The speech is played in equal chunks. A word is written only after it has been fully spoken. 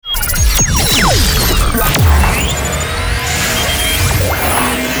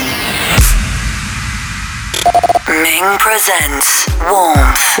Ming presents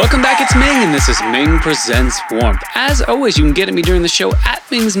Warmth. Welcome back, it's Ming, and this is Ming Presents Warmth. As always, you can get at me during the show at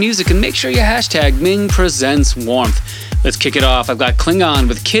Ming's Music, and make sure you hashtag Ming Presents Warmth. Let's kick it off. I've got Klingon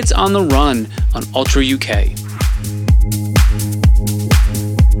with Kids on the Run on Ultra UK.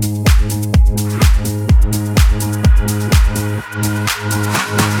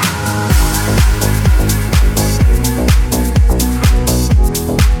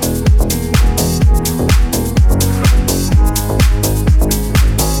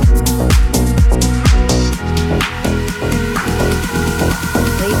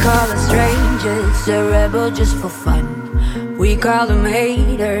 A rebel just for fun. We call them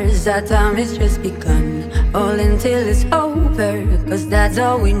haters, our time has just begun. All until it's over, cause that's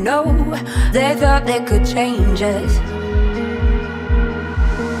all we know. They thought they could change us.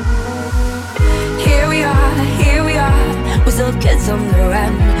 Here we are, we're still kids on the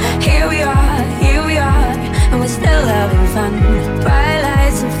run. Here we are, and we're still having fun. Bright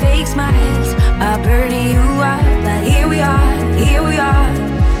lights and fake smiles are burning you up. But here we are.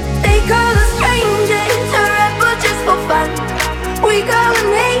 They call us strangers, a rebel just for fun. We call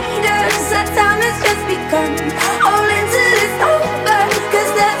them haters, our time has just begun. All until it's over,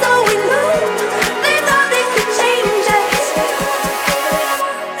 cause that's all we know. They thought they could change us.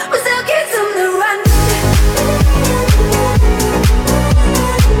 We're still kids on the run.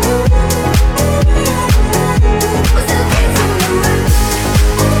 We're still kids on the run.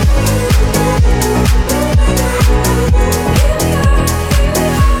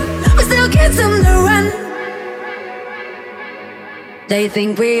 Kids on the run. They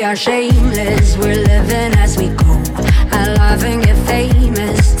think we are shameless, we're living as we go. I love and get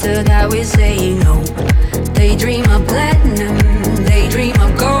famous, to that we say no. They dream of platinum, they dream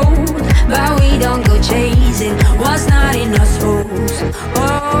of gold, but we don't go chasing what's not in our souls.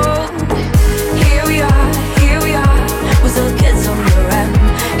 Oh, here we are, we're still kids on the run.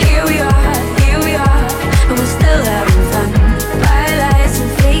 Here we are, and we're still having fun. Bright lights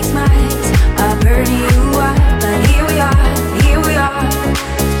and fake smiles are burning you up, but here we are.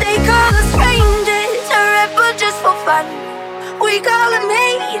 They call us strangers, a rebel just for fun. We call them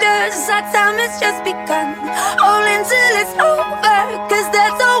haters, our time has just begun. All until it's over, cause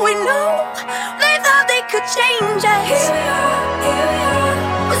that's all we know. They thought they could change us. Here we are,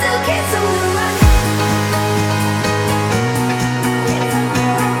 we're still kids on the run.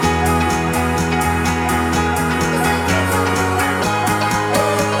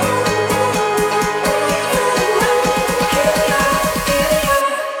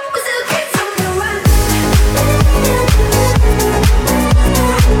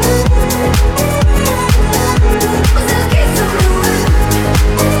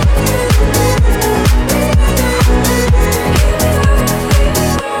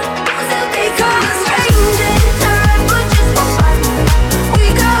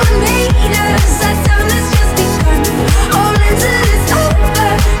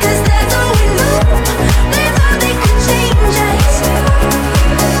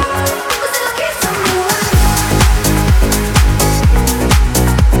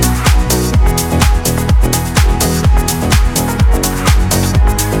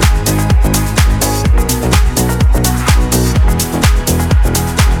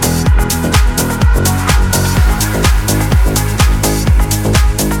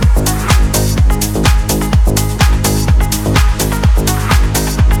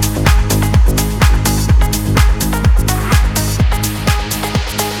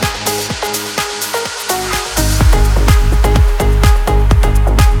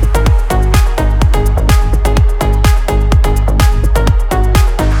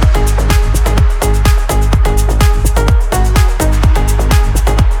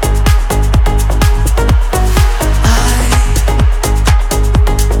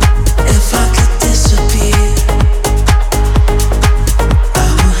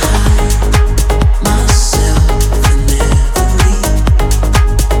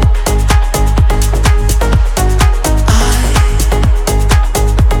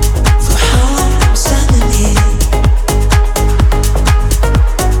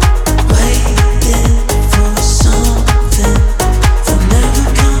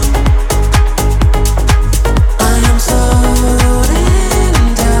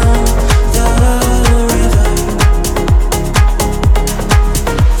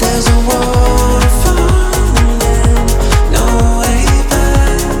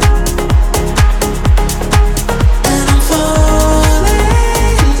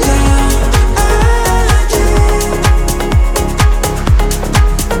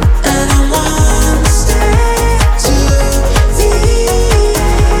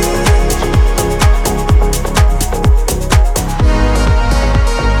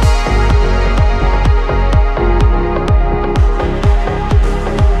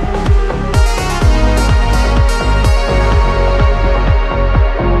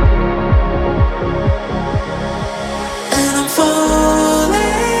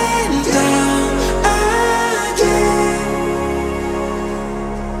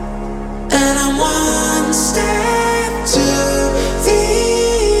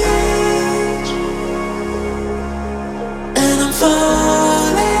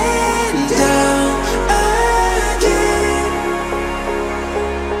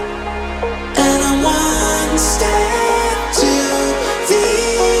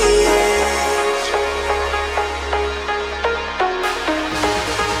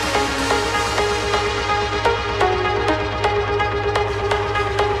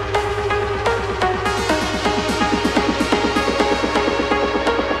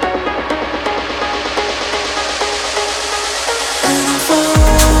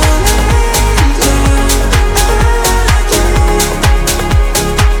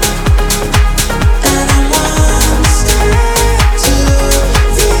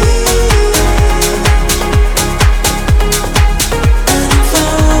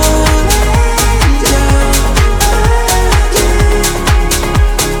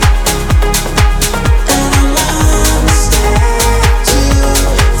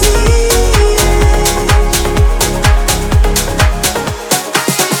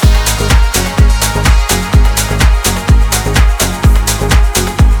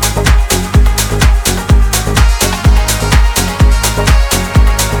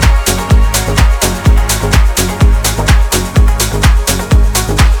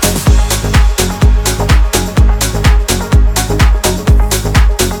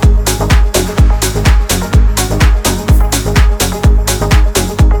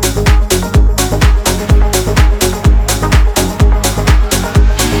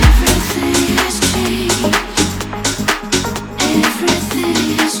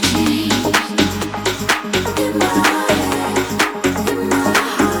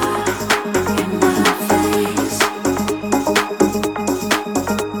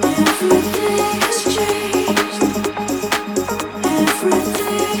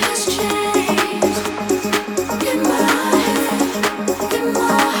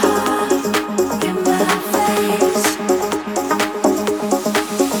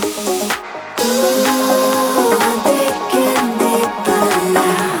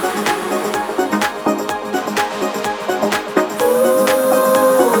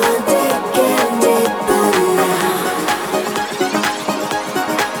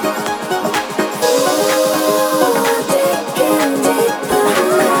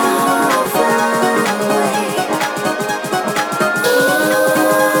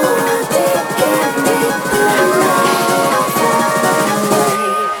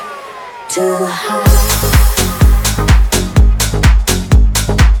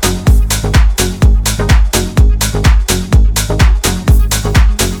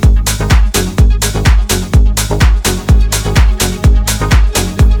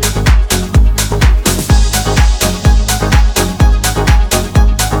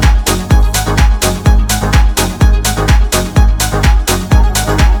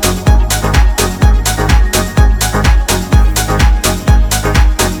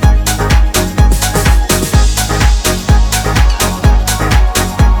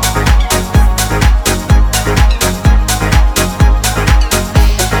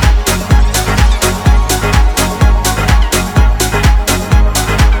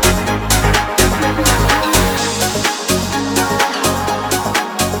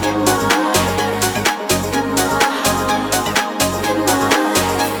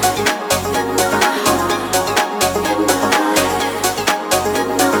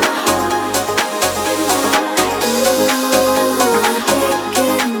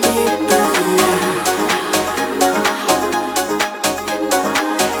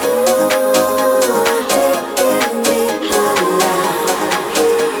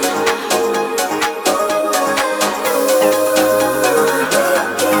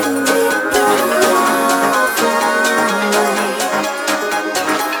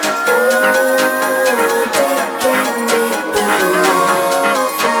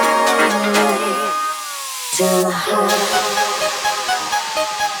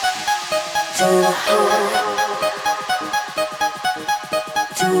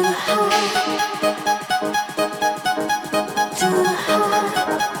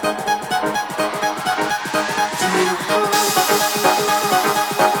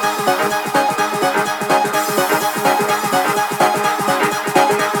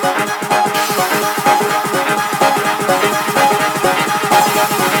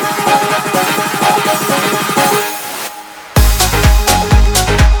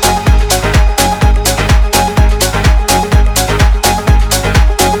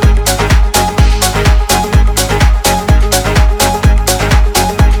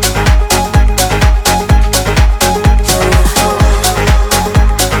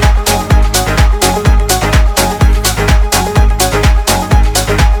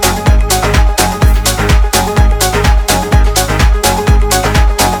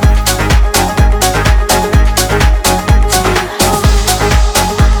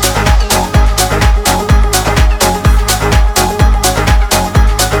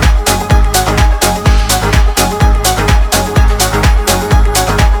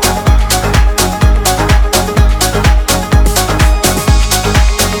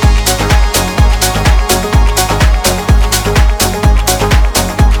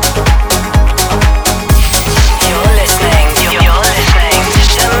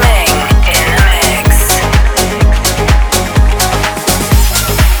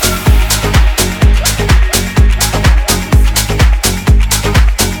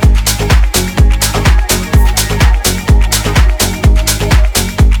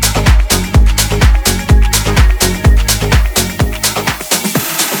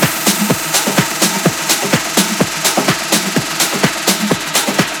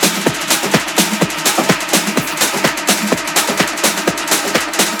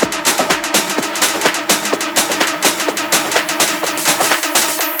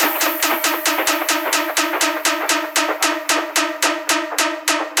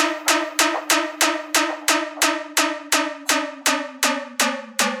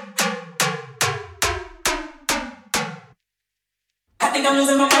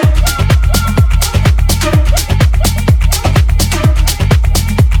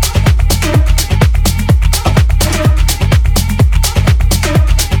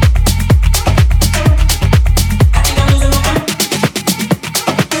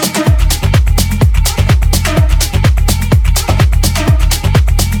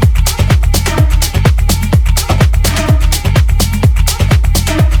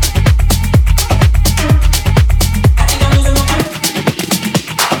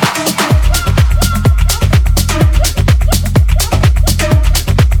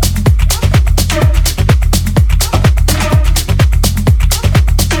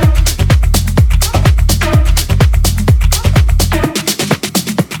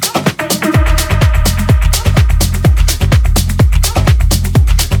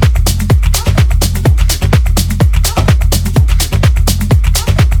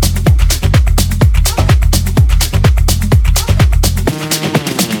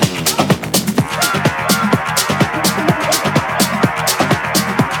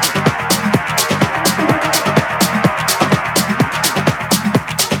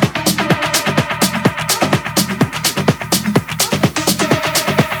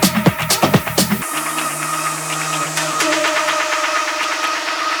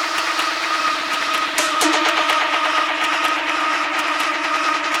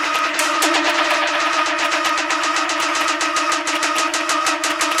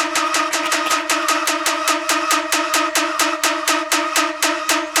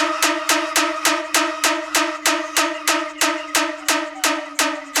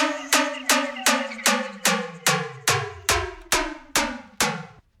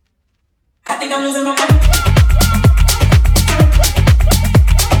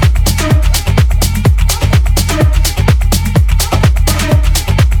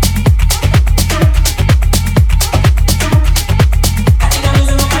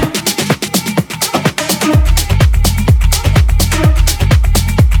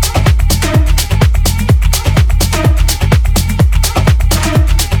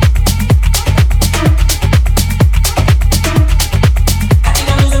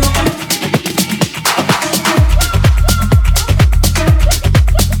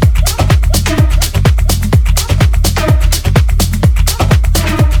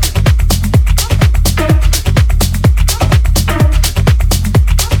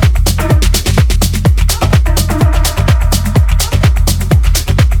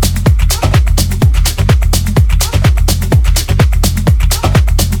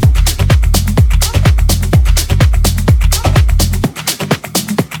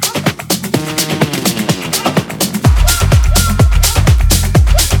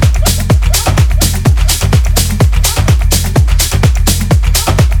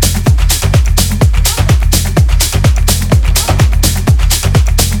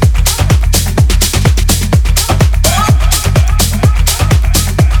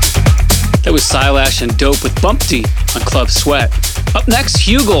 Silash and Dope with Bumpty on Club Sweat. Up next,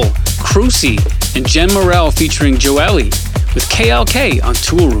 Hugel, Cruci, and Jen Morel featuring Joelle with KLK on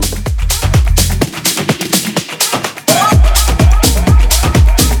Tool Room.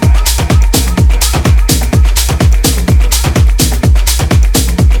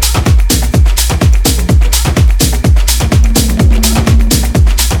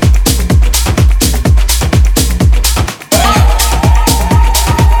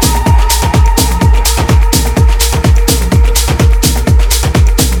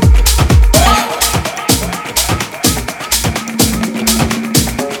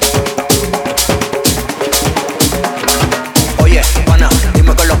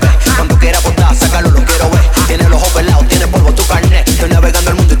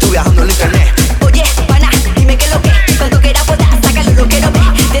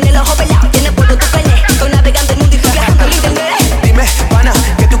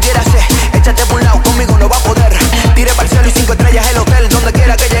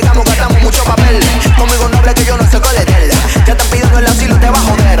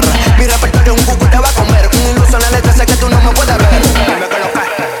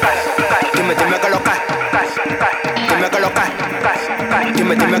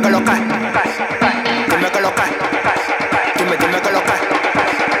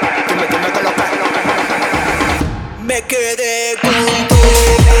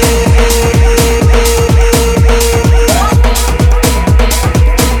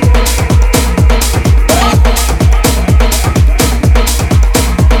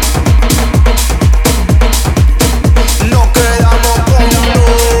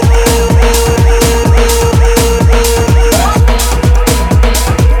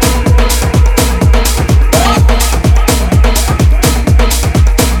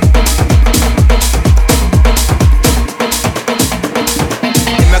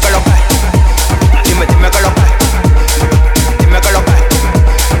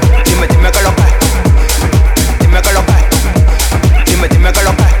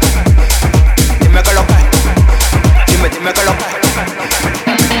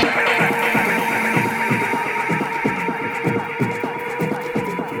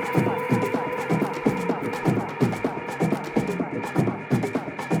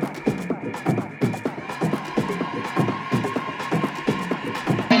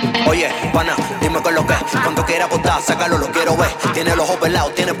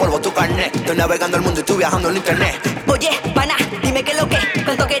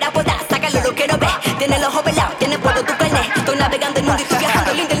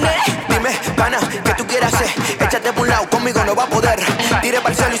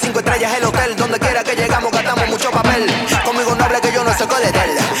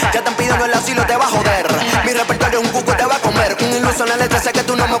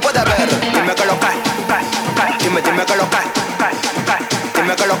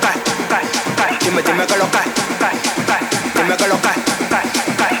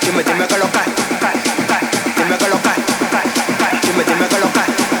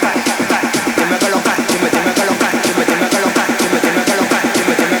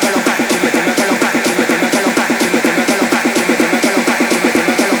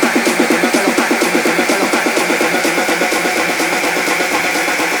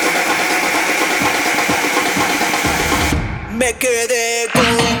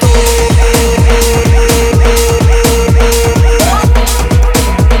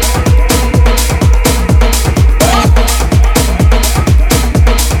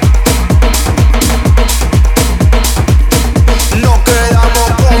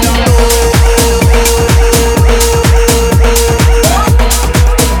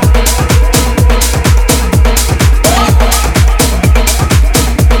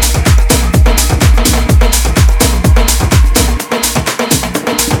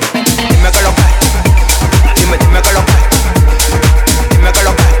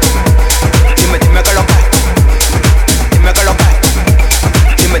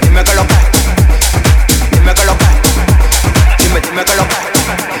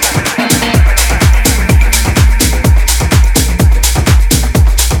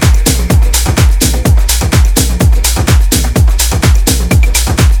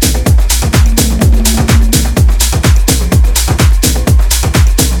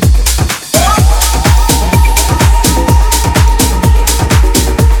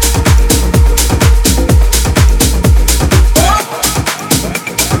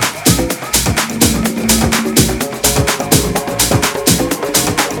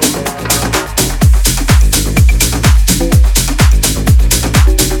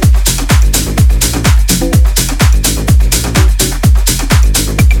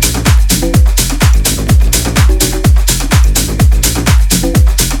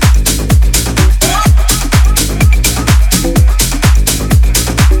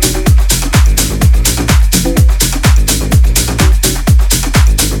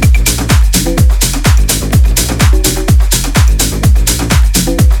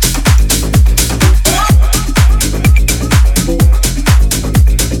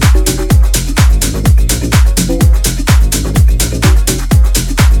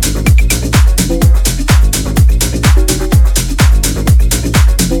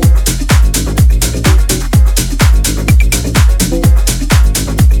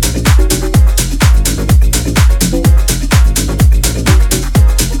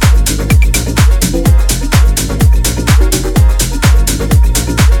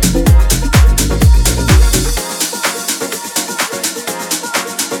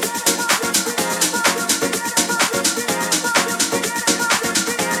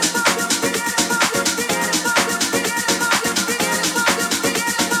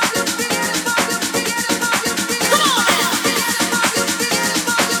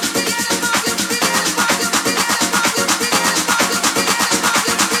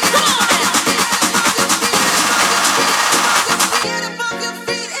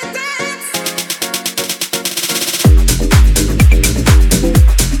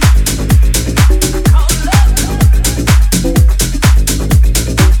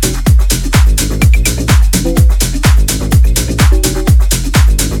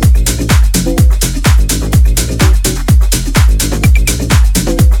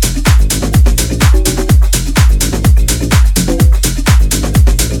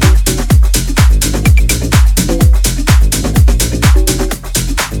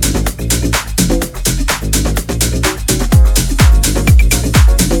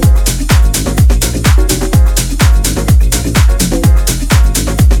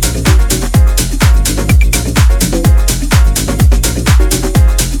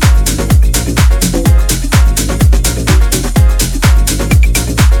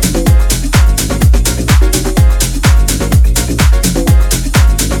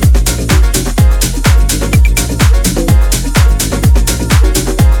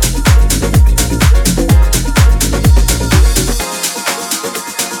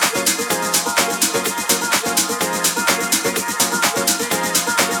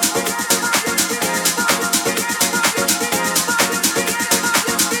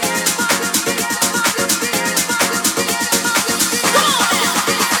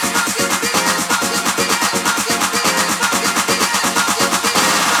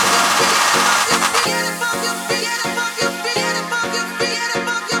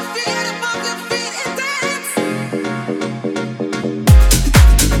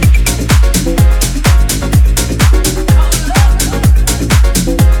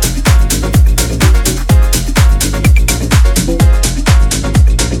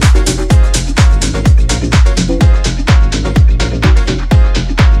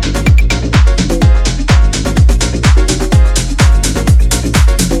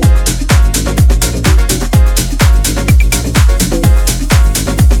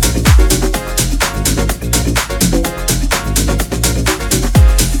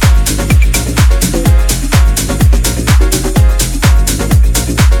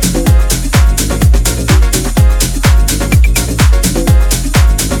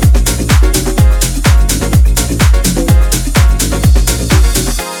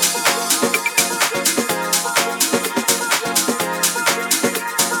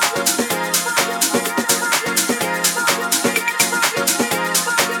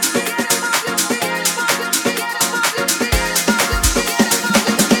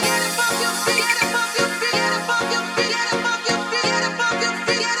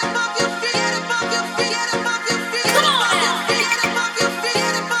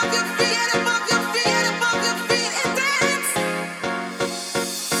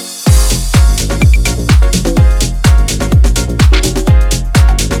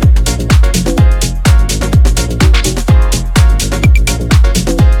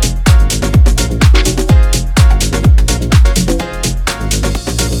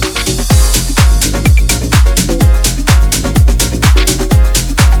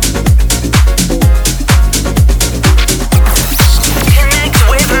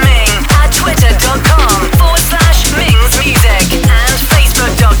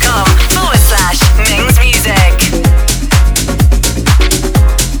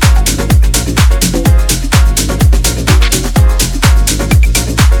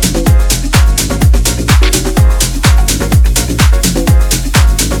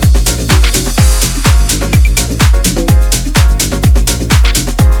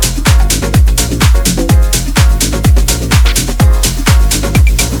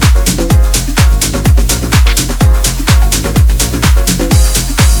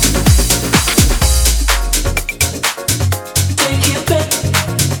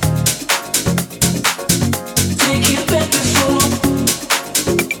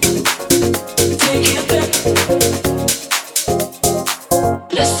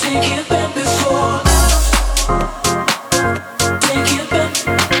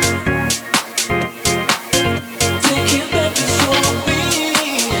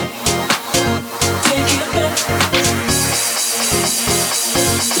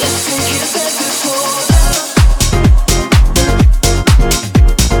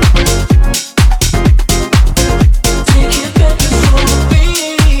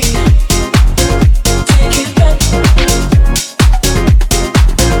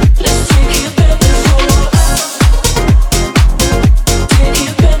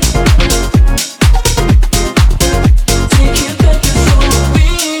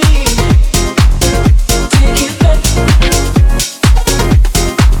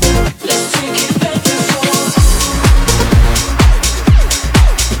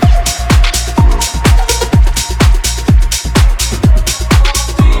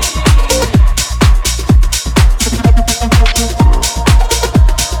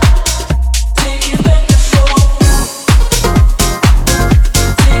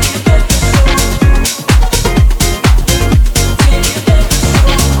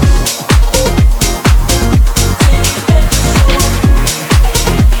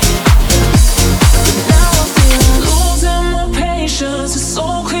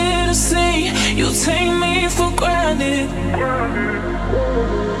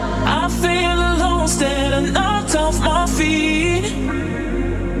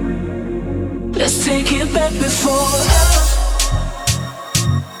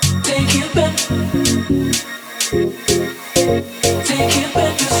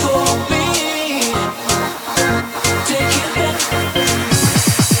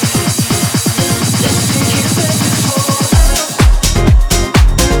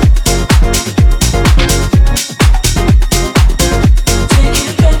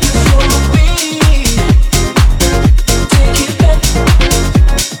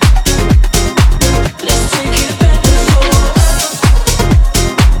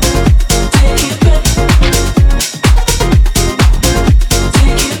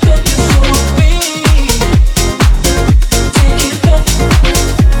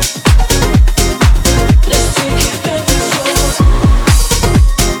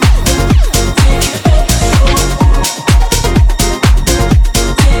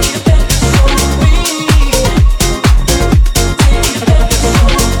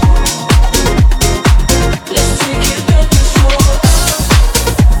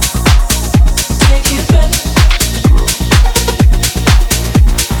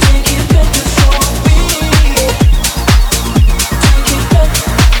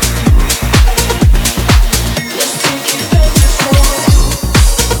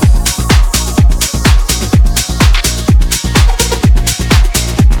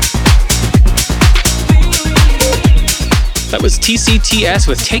 TCTS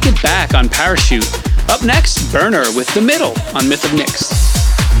with Take It Back on Parachute. Up next, Burner with The Middle on Myth of Nyx.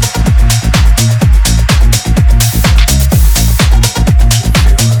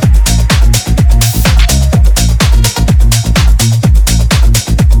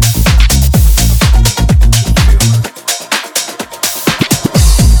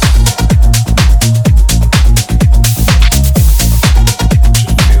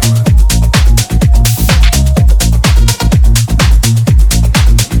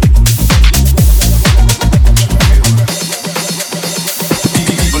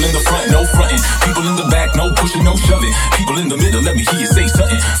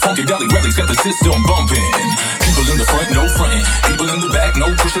 System bumping. People in the front, no fronting. People in the back,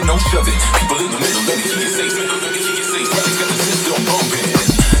 no pushing, no shoving. People in the middle, let me hear you say, let me hear you say. Rally's got the system bumping.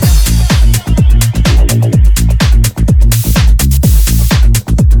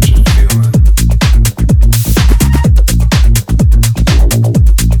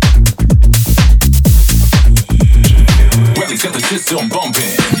 Rally's got the system bumping.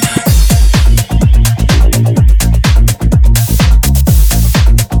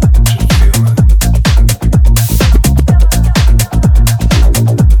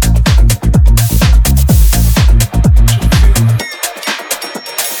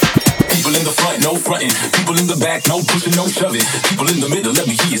 People in the back, no pushing, no shoving. People in the middle, let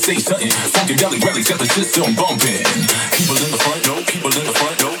me hear you say something. Funky Valley Rally's got the system bumping. People in the front, no. People in the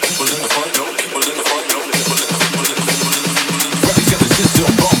front, no. People in the front, no. People in the front, no. People in the front, Rally's got the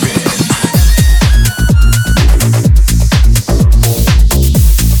system bumping.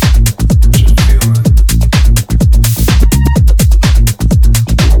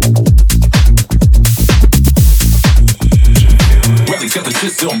 Rally's got the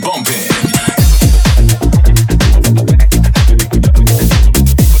system bumping.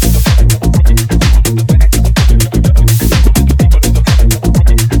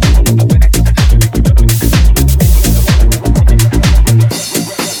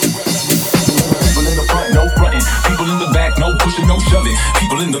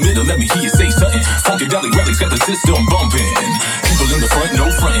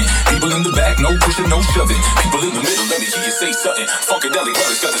 frontin'. People in the back, no pushing, no shoving. People in the middle, let me hear you say something. Funkadelic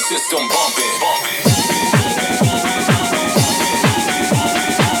Relics got the system bumping.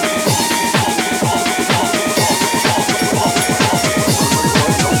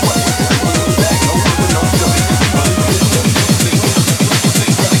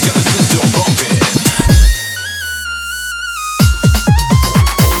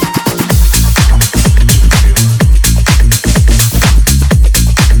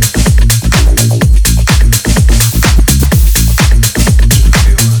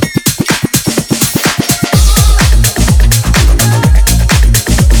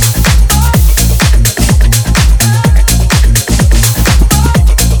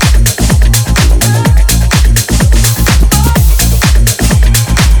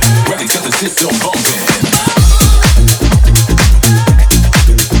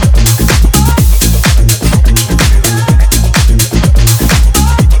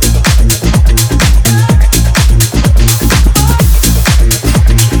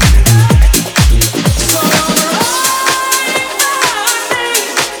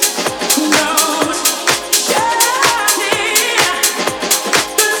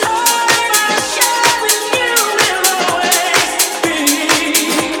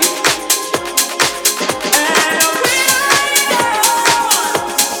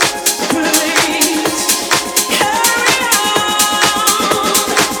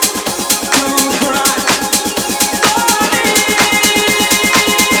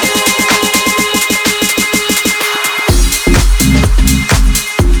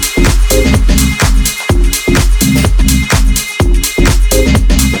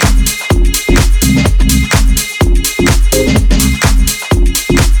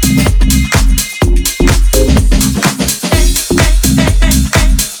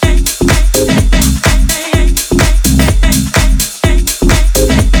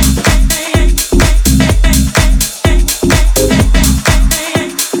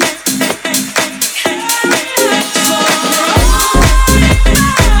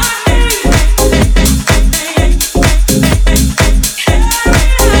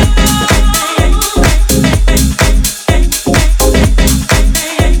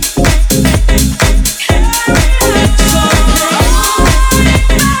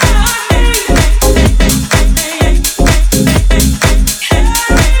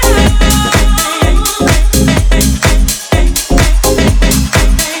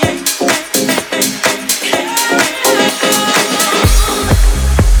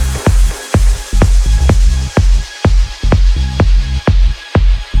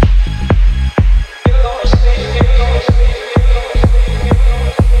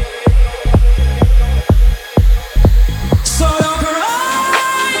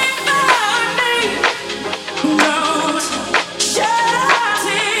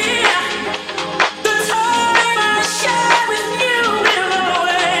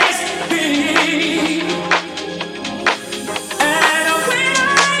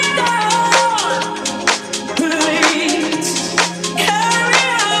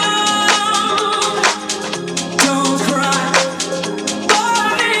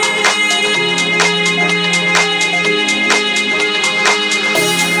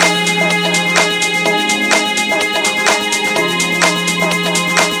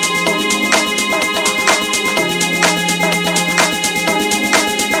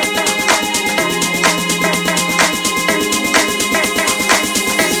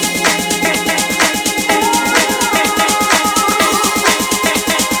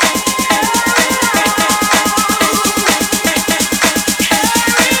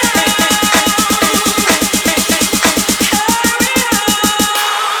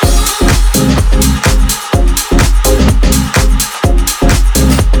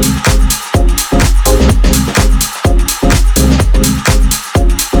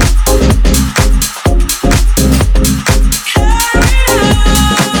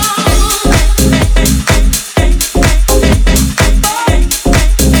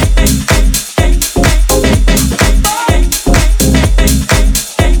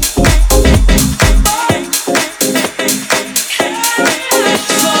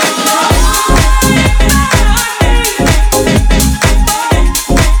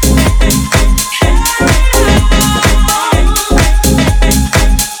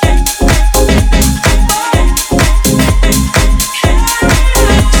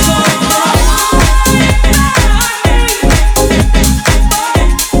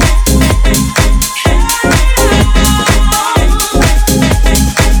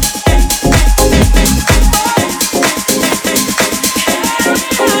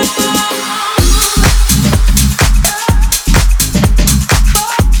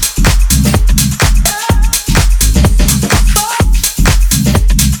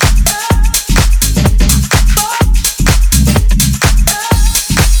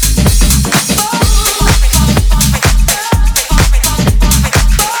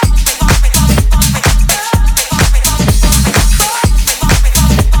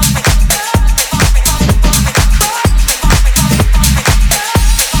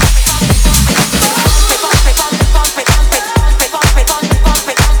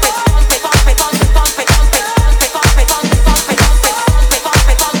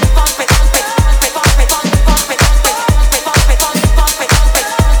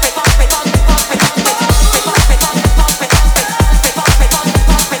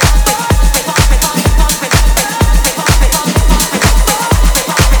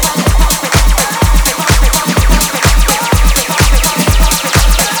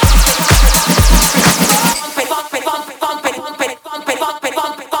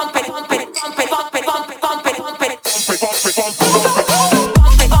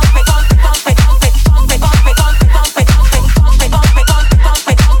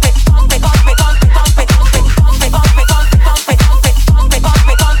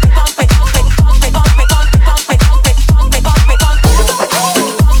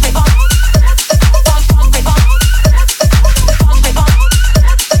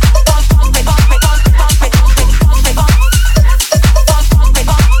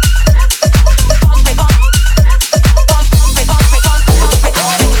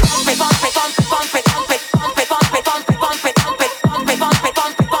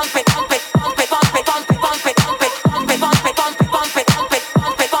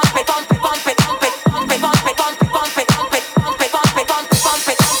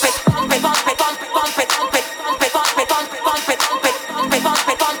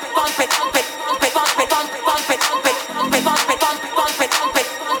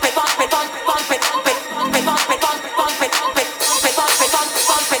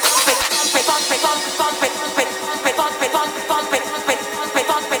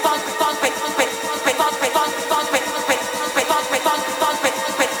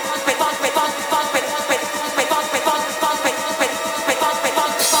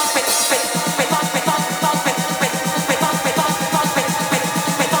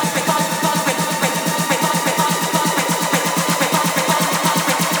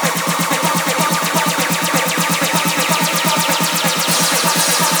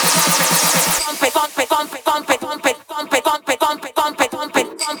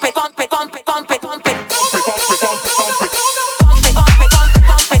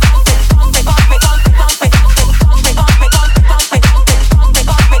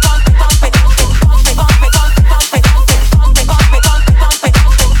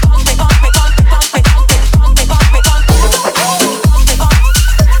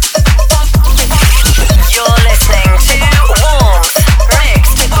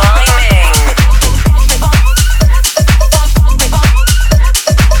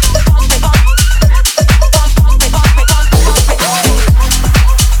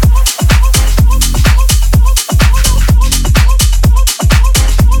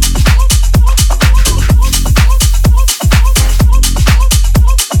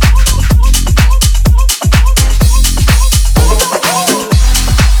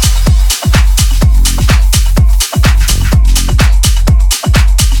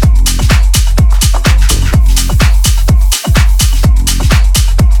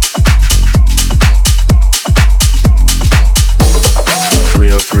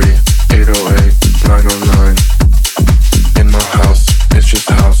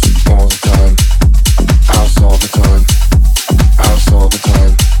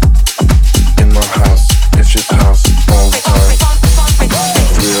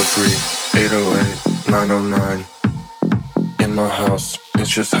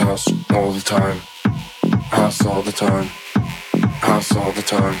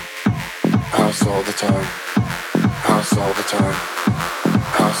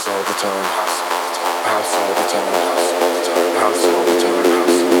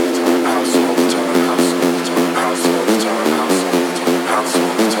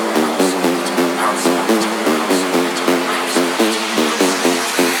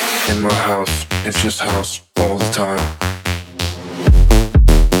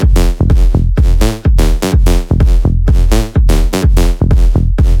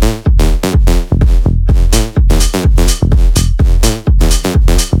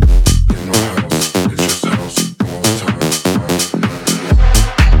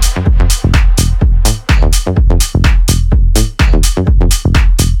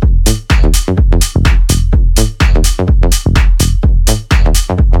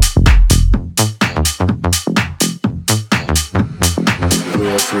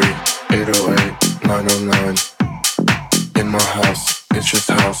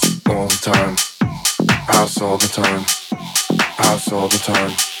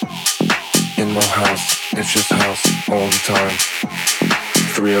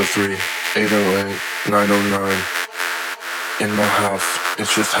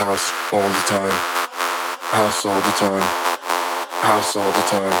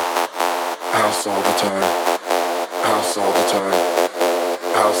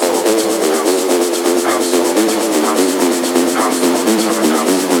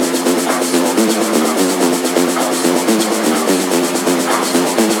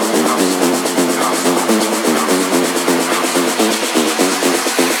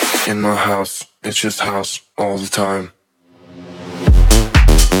 It's just house all the time.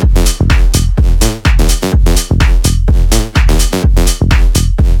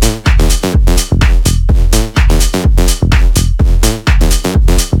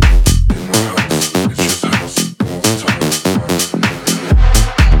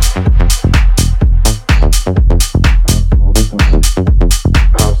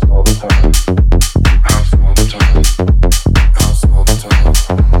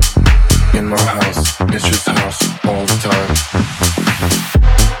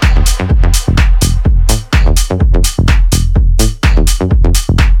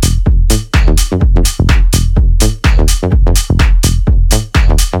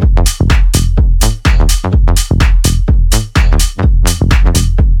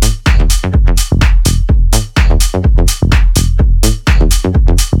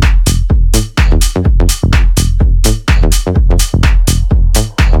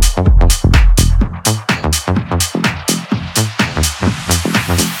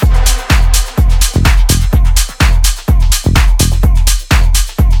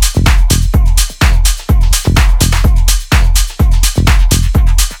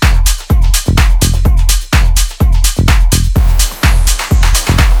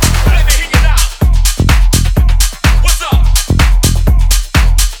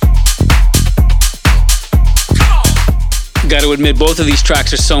 Gotta admit, both of these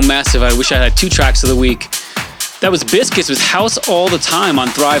tracks are so massive, I wish I had 2 tracks of the week. That was Biscuits with House All the Time on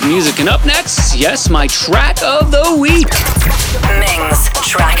Thrive Music. And up next, yes, my track of the week. Ming's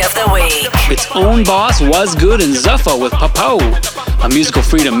track of the week. Its own boss was good and Zuffa with Papo. A musical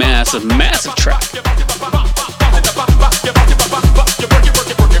freedom massive track.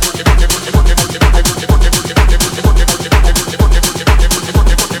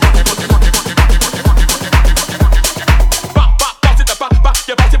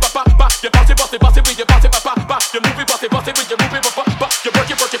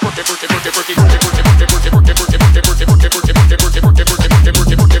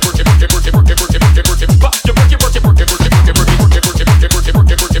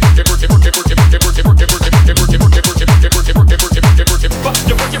 Work it,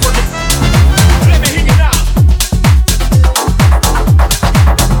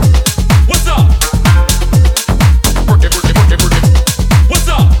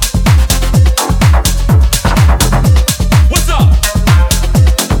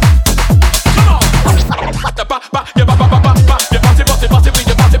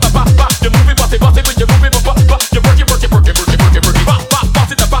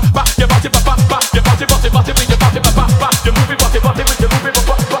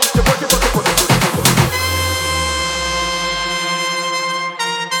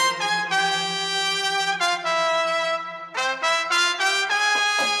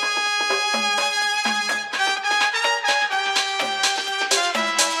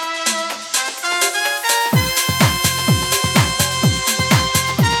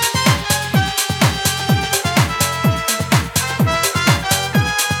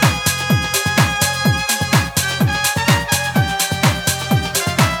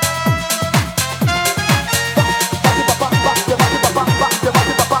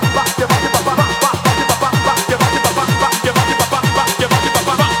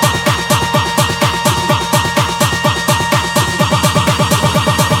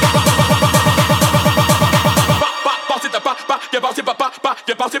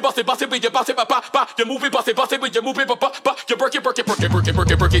 You bounce it, when you bounce it, you move it, bounce it, when you move it, you work it, bounce it, bounce it, you bounce it, you bounce it, when you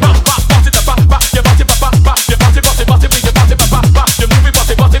bounce it, you move it,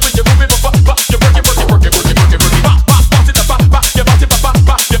 bounce it, when you move it, you work it, bounce it, bounce it, you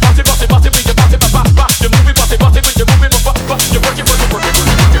bounce it, when you bounce it, you move it, bounce it, when you move it, you work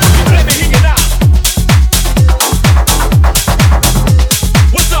it, let me hear you now.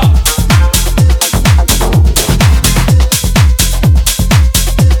 What's up?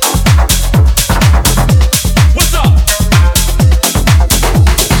 What's up?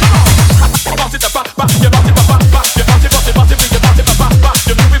 Bounce it, you bounce it, you bounce it, when you bounce it,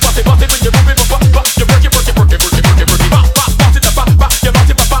 you move it, bounce it, when you move it, you work it, bounce it, bounce it, you bounce it, when you bounce it, you move it, bounce it, when you move it, you work it,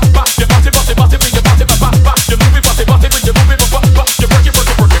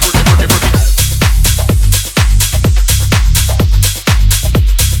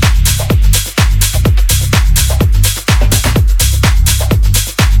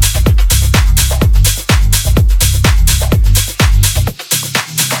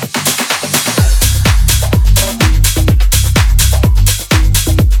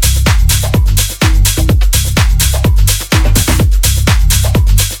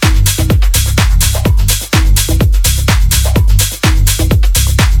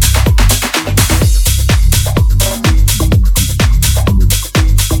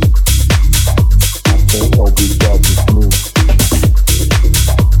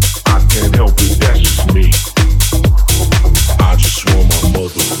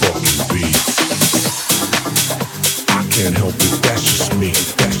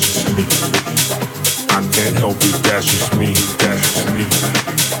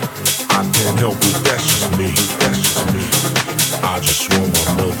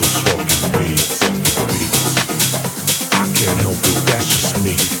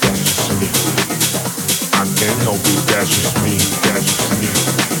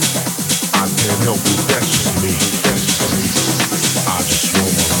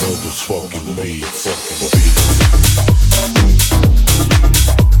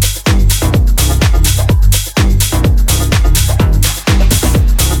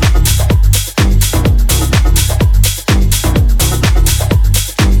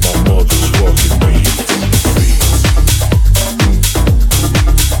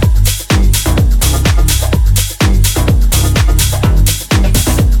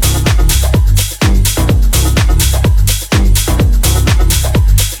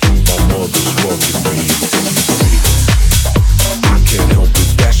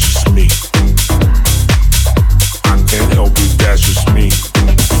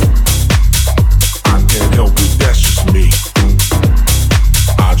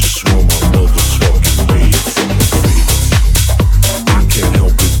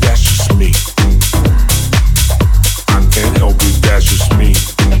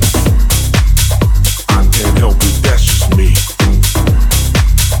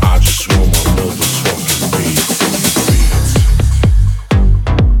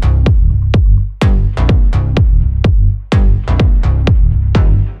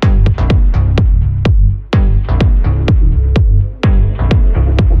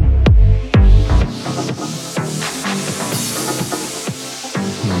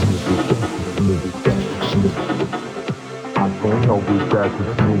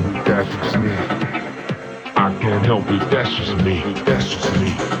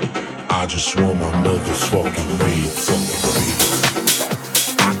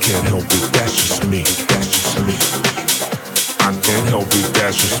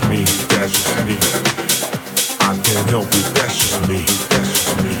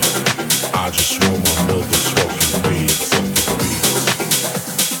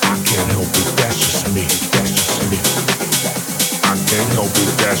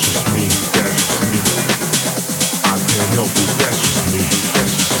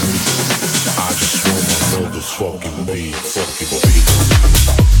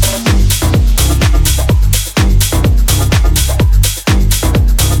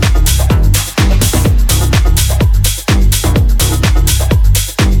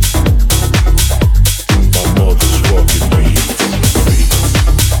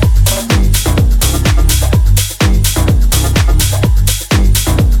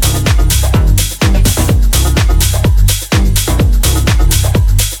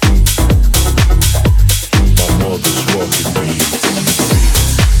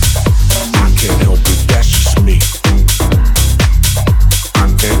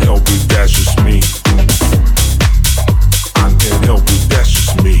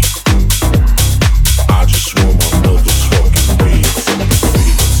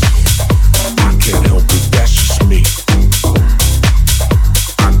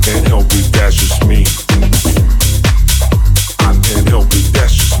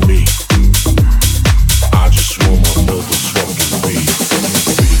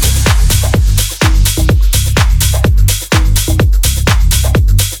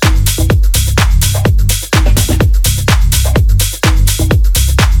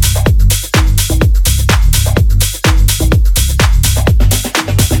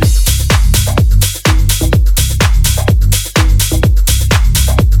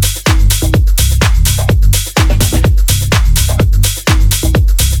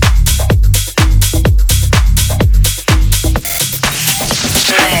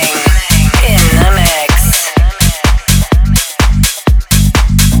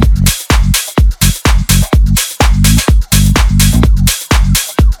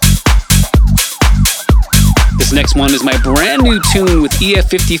 next one is my brand new tune with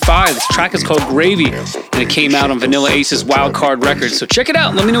EF55. This track is called Gravy, and it came out on Vanilla Ace's Wildcard Records. So check it out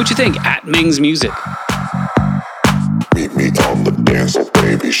and let me know what you think at Ming's Music. Meet me on the dance floor,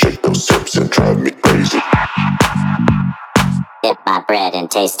 baby. Shake those hips and drive me crazy. Dip my bread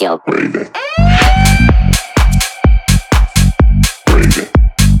and taste your Gravy.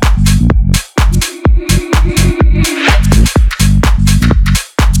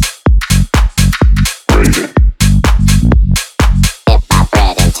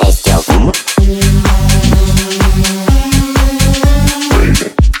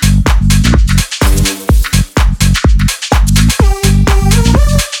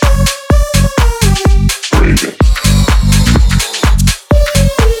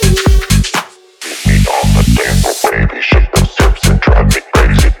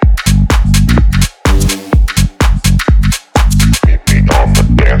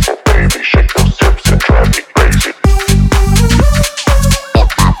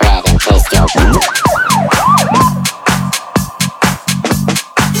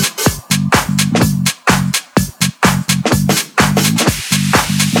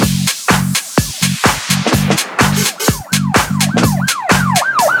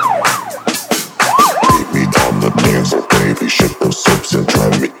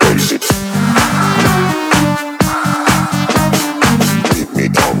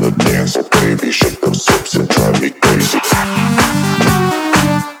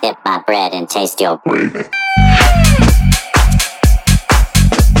 Taste your Gravy.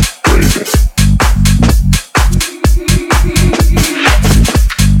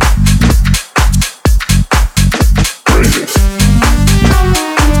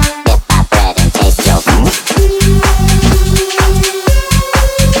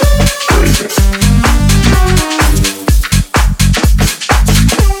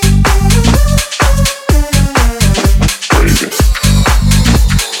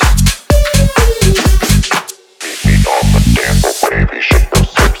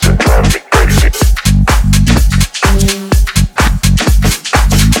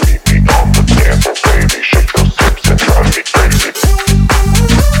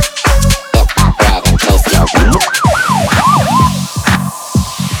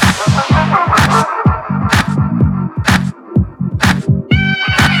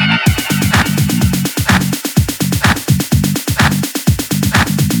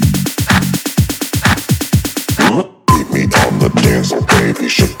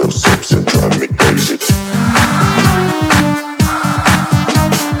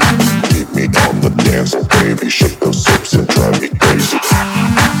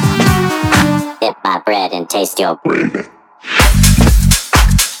 Taste your Gravy.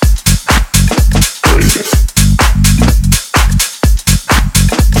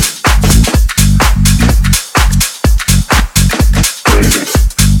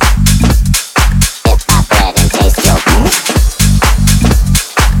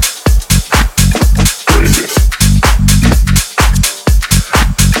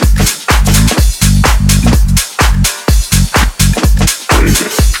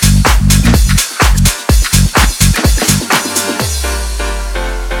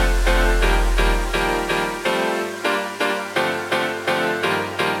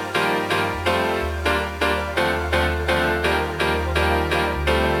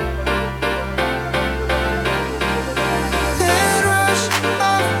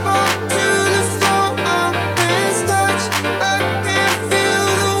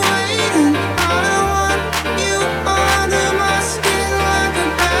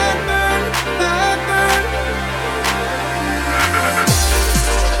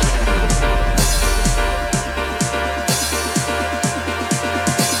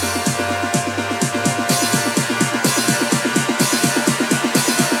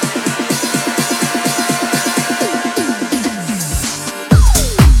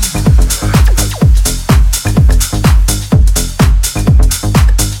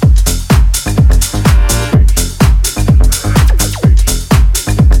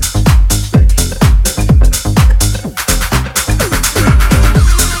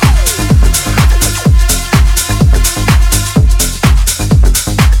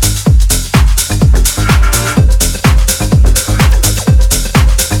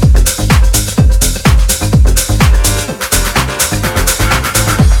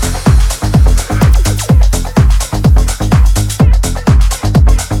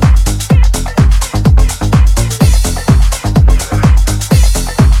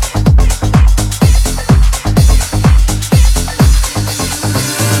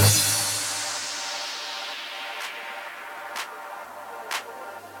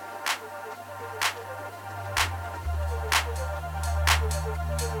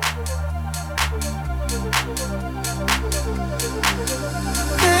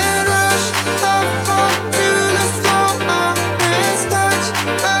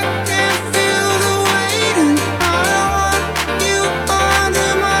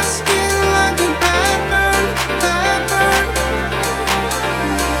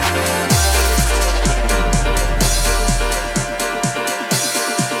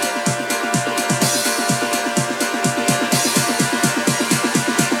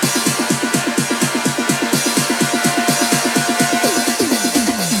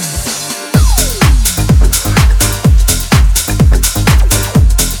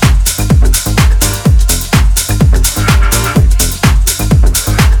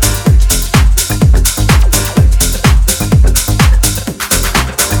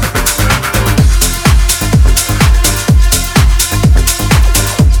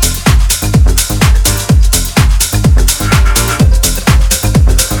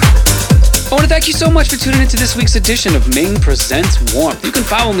 so much for tuning into this week's edition of Ming Presents Warmth. You can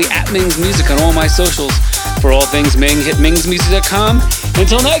follow me at Ming's Music on all my socials. For all things Ming, hit mingsmusic.com.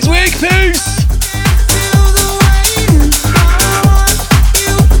 Until next week, peace!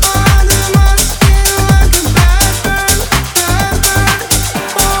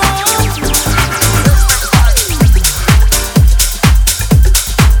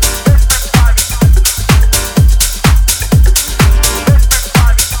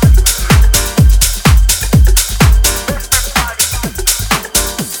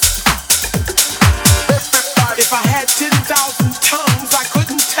 If I had 10,000 tongues, I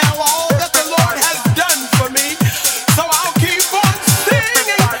couldn't tell all that the Lord has done for me. So I'll keep on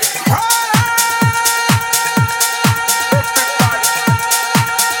singing.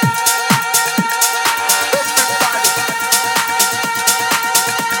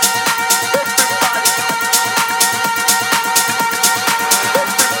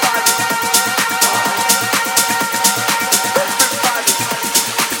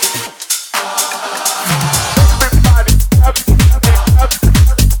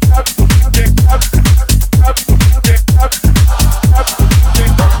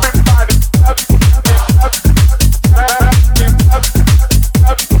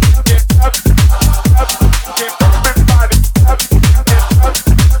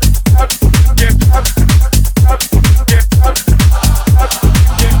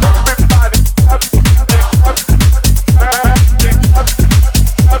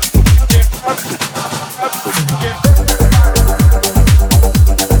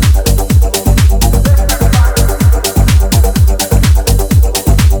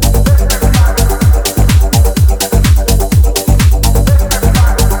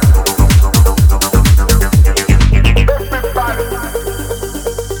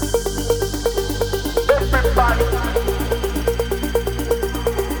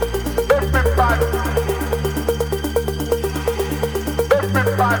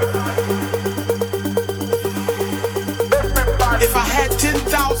 If I had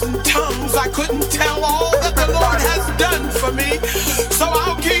 10,000 tongues, I couldn't tell all that the Lord has done for me. So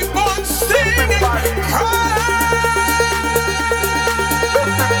I'll keep on singing.